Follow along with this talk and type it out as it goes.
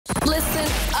Listen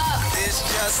up. It's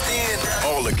just in.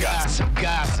 All the gossip.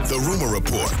 The Rumor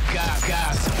Report.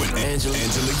 Gossip. With Angela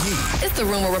Yee. It's the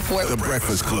Rumor Report. The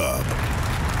Breakfast Club.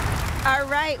 All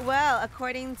right, well,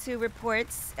 according to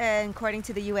reports and according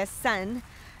to the U.S. Sun,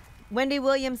 Wendy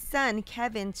Williams' son,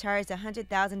 Kevin, charged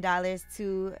 $100,000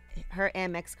 to her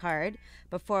Amex card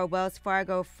before Wells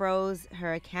Fargo froze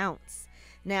her accounts.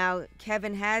 Now,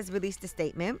 Kevin has released a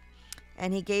statement,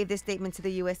 and he gave this statement to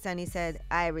the U.S. Sun. He said,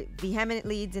 I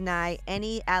vehemently deny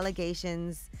any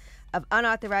allegations of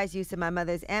unauthorized use of my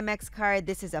mother's Amex card.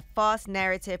 This is a false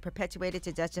narrative perpetuated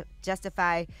to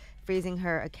justify freezing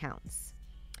her accounts.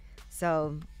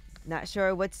 So, not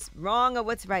sure what's wrong or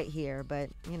what's right here, but,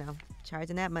 you know,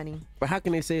 charging that money. But how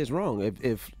can they say it's wrong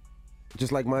if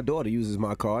just like my daughter uses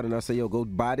my card and I say, yo, go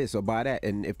buy this or buy that,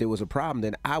 and if there was a problem,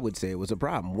 then I would say it was a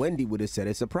problem. Wendy would have said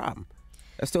it's a problem.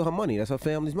 That's still her money. That's her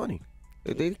family's money.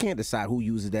 They can't decide who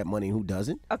uses that money and who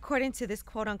doesn't. According to this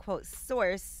quote-unquote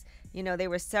source, you know,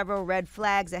 there were several red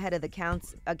flags ahead of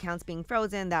the accounts being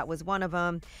frozen. That was one of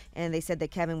them. And they said that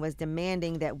Kevin was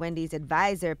demanding that Wendy's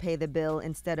advisor pay the bill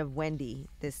instead of Wendy,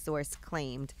 this source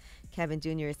claimed. Kevin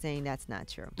Jr. is saying that's not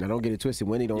true. Now, don't get it twisted.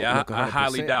 Wendy don't Yeah, look 100%, I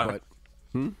highly doubt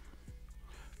it.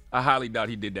 I highly doubt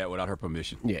he did that without her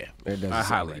permission. Yeah, that doesn't I seem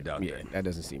highly right. doubt Yeah, that. that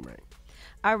doesn't seem right.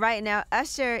 All right, now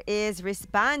Usher is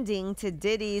responding to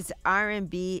Diddy's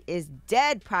R&B is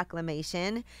dead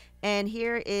proclamation. And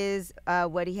here is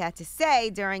what he had to say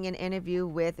during an interview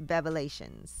with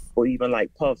Bevelations. Or even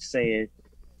like Puff saying,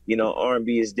 you know,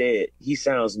 R&B is dead. He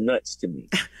sounds nuts to me.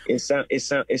 It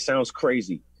sounds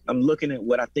crazy. I'm looking at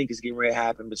what I think is getting ready to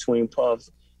happen between Puff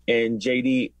and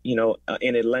JD, you know,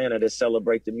 in Atlanta to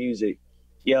celebrate the music.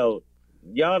 Yo,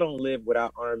 y'all don't live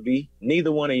without R&B.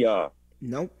 Neither one of y'all.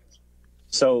 Nope.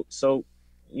 So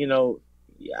you know,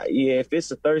 yeah, if it's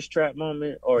a thirst trap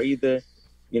moment or either,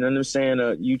 you know what I'm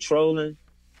saying, you trolling,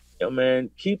 yo, man,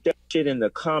 keep that shit in the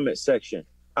comment section.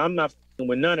 I'm not f***ing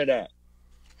with none of that.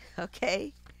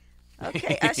 Okay,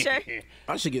 Usher.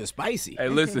 Usher get spicy. Hey,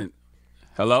 listen.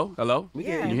 Hello?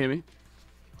 Yeah. Can you hear me?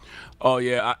 Oh,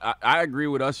 yeah, I agree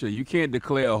with Usher. You can't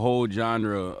declare a whole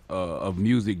genre of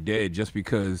music dead just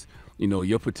because, you know,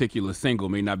 your particular single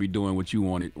may not be doing what you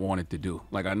want it to do.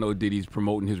 Like, I know Diddy's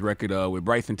promoting his record with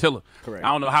Bryson Tiller. Correct. I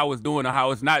don't know how it's doing or how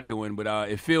it's not doing, but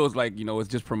it feels like, you know, it's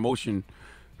just promotion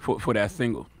for that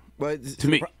single. But to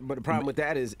me. But the problem with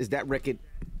that is that record,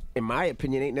 in my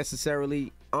opinion, ain't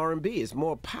necessarily R&B. It's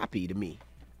more poppy to me.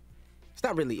 It's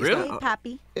not really. Really? It's not,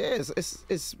 Poppy. Yeah,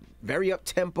 it's very up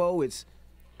tempo.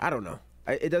 I don't know.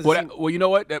 It doesn't. Seem, Well, you know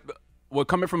what? Well,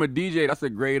 coming from a DJ, that's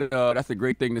a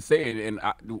great thing to say, and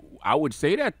I would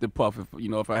say that to Puff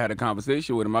if I had a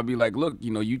conversation with him. I'd be like, look, you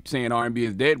know, you saying R&B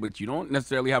is dead, but you don't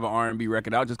necessarily have an R&B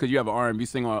record out. Just because you have an R&B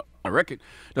singer on a record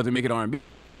doesn't make it R&B.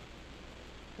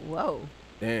 Whoa.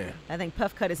 damn. I think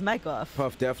Puff cut his mic off.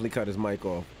 Puff definitely cut his mic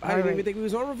off. I All didn't right. even think he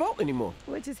was on Revolt anymore.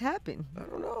 What just happened? I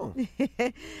don't know.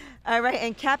 All right,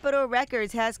 and Capitol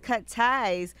Records has cut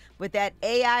ties with that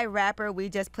AI rapper we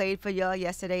just played for y'all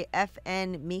yesterday,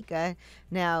 FN Mika.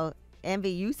 Now,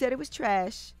 Envy, you said it was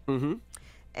trash. Mm-hmm.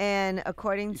 And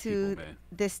according These to people, man.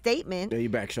 the statement, Yeah, you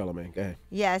back, Charlamagne. Go ahead.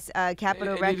 yes,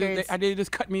 Capitol Records They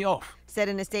just cut me off. said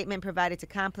in a statement provided to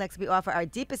Complex, we offer our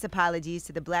deepest apologies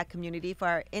to the black community for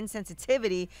our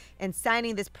insensitivity in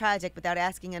signing this project without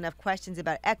asking enough questions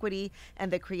about equity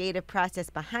and the creative process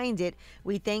behind it.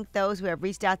 We thank those who have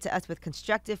reached out to us with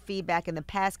constructive feedback in the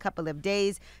past couple of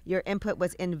days. Your input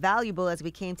was invaluable as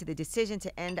we came to the decision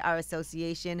to end our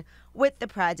association with the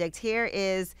project. Here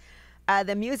is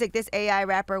the music. This AI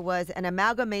rapper was an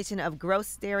amalgamation of gross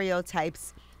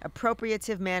stereotypes,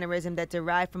 appropriative mannerism that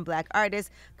derived from black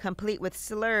artists, complete with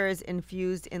slurs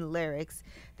infused in lyrics.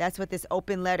 That's what this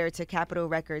open letter to Capitol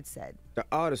Records said. The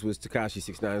artist was Tekashi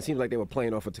 69. It seems like they were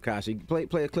playing off of Tekashi.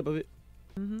 Play a clip of it.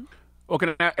 Mm-hmm. Well,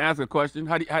 can I ask a question?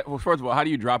 Well, first of all, how do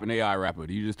you drop an AI rapper?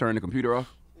 Do you just turn the computer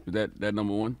off? Is that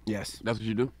number one? Yes. That's what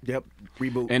you do? Yep.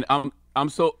 Reboot. And I'm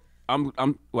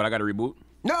what, I got to reboot?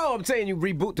 No, I'm saying you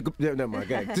reboot the. Never mind.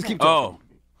 Go ahead. Just keep talking.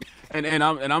 Oh, and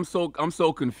I'm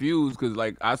so confused because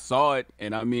like I saw it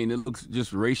and I mean it looks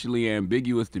just racially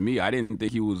ambiguous to me. I didn't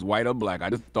think he was white or black. I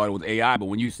just thought it was AI. But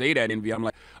when you say that, Envy, I'm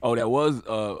like, oh, that was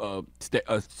a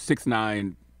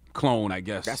 6ix9ine clone, I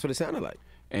guess. That's what it sounded like.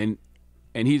 And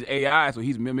he's AI, so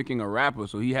he's mimicking a rapper.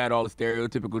 So he had all the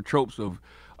stereotypical tropes of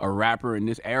a rapper in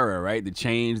this era, right? The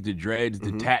chains, the dreads,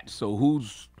 the tats. So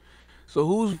who's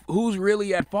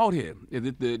really at fault here? Is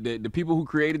it the people who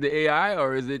created the AI,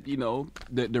 or is it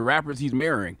the rappers he's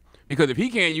mirroring? Because if he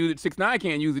can't use it, 6ix9ine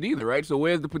can't use it either, right? So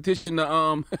where's the petition to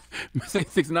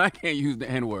 6ix9ine can't use the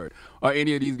N-word or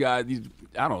any of these guys?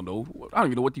 I don't know. I don't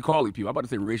even know what you call these people. I'm about to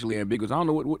say racially ambiguous. I don't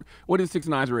know what is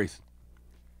 6ix9ine's race.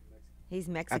 He's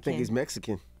Mexican. I think he's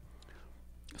Mexican.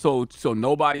 So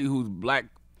nobody who's black,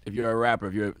 if you're a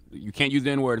rapper, you can't use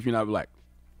the N-word if you're not black.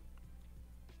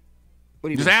 What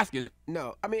do you Just mean? ask it.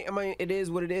 No, I mean, it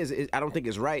is what it is. I don't think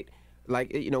it's right.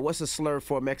 Like, what's a slur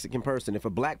for a Mexican person? If a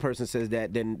black person says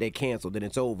that, then they cancel. Then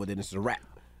it's over. Then it's a wrap.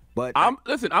 But I'm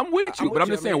with you, but I'm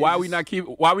just saying, why are we not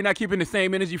keeping the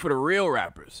same energy for the real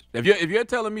rappers? If you're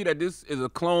telling me that this is a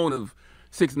clone of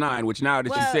 6ix9ine, which now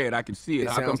that you said, I can see it.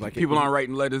 How come like people aren't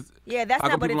writing letters? Yeah, that's how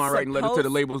not come what people it's aren't writing letters to the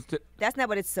labels? That's not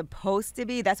what it's supposed to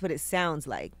be. That's what it sounds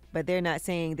like. But they're not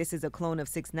saying this is a clone of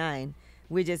 6ix9ine.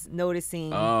 We're just noticing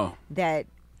that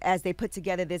as they put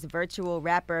together this virtual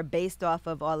rapper based off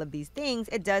of all of these things,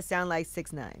 it does sound like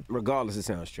 6ix9ine. Regardless, it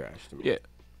sounds trash to me. Yeah.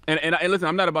 And listen,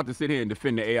 I'm not about to sit here and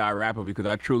defend the AI rapper because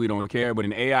I truly don't care. But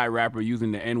an AI rapper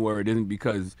using the N-word isn't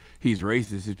because he's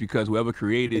racist. It's because whoever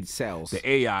created It sells. the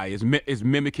AI is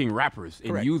mimicking rappers.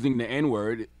 Correct. And using the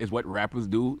N-word is what rappers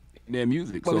do in their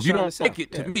music. Well, So it's if you trying don't to like sell.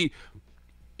 it, to me,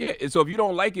 so if you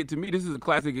don't like it, to me, this is a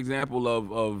classic example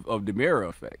of the mirror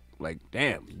effect. Like,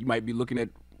 damn, you might be looking at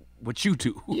what you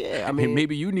do. Yeah, I and mean,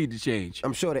 maybe you need to change.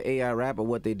 I'm sure the AI rapper,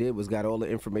 what they did was got all the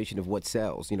information of what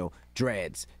sells.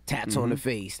 Dreads, tats on the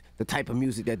face, the type of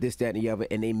music that this, that, and the other,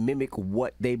 and they mimic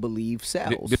what they believe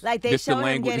sells. Like they show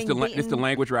him getting beaten. It's the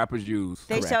language rappers use.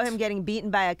 They show Correct. him getting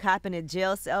beaten by a cop in a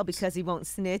jail cell because he won't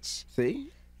snitch. See?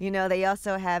 They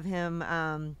also have him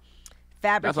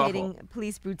fabricating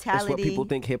police That's brutality. what people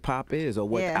think hip-hop is or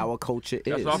what our culture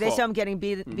is. That's They show him getting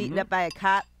beaten up by a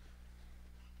cop.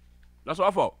 That's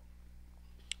our fault.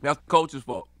 That's the culture's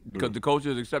fault because the culture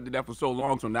has accepted that for so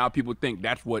long. So now people think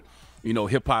that's what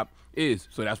hip hop is.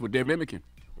 So that's what they're mimicking.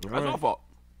 That's our fault.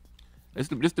 It's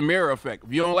the mirror effect.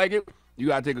 If you don't like it, you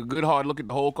gotta take a good hard look at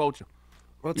the whole culture.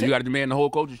 Well, You gotta demand the whole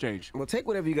culture change. Well, take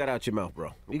whatever you got out your mouth,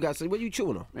 bro. You got to say, what you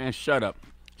chewing on? Man, shut up.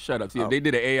 Shut up. See, if they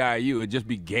did an AIU, it'd just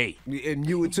be gay. And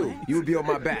you would too. You would be on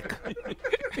my back.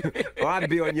 Or I'd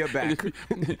be on your back.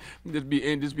 just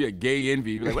be a gay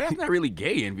envy. Be like, well, that's not really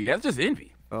gay envy. That's just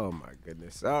envy. Oh, my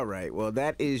goodness. All right. Well,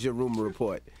 that is your rumor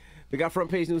report. We got front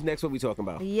page news next. What we talking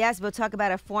about? Yes, we'll talk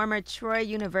about a former Troy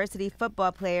University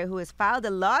football player who has filed a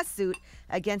lawsuit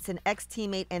against an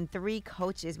ex-teammate and 3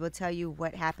 coaches. We'll tell you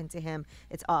what happened to him.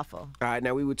 It's awful. All right.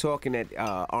 Now, we were talking that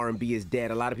R&B is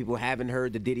dead. A lot of people haven't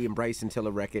heard the Diddy and Bryson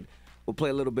Tiller record. We'll play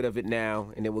a little bit of it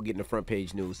now, and then we'll get in the front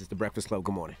page news. It's the Breakfast Club.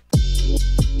 Good morning.